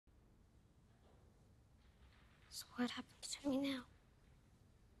So what happens to me now?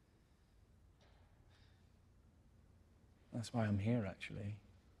 That's why I'm here, actually.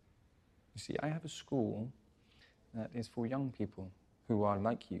 You see, I have a school that is for young people who are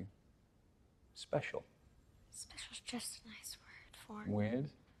like you. Special. Special's just a nice word for...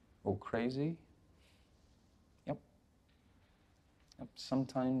 Weird or crazy. Yep. Yep,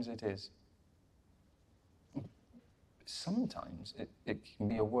 sometimes it is. Sometimes it can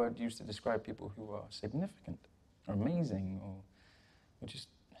be a word used to describe people who are significant or amazing or just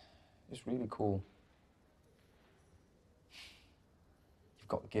really cool. You've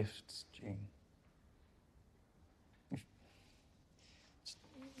got gifts, Jean. Do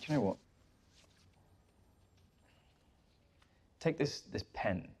you know what? Take this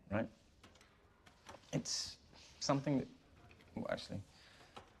pen, right? It's something that, well, actually,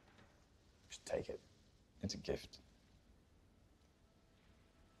 just take it. It's a gift.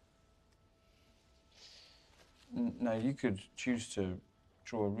 Now, you could choose to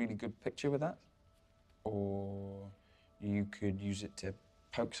draw a really good picture with that, or you could use it to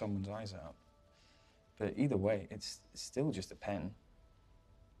poke someone's eyes out. But either way, it's still just a pen.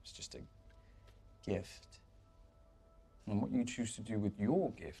 It's just a gift. And what you choose to do with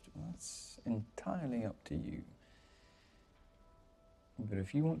your gift, well, that's entirely up to you. But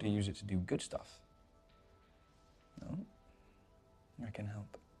if you want to use it to do good stuff, no, I can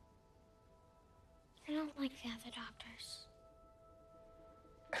help. I don't like the other doctors.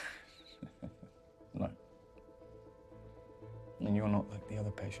 No. And you're not like the other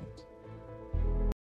patients.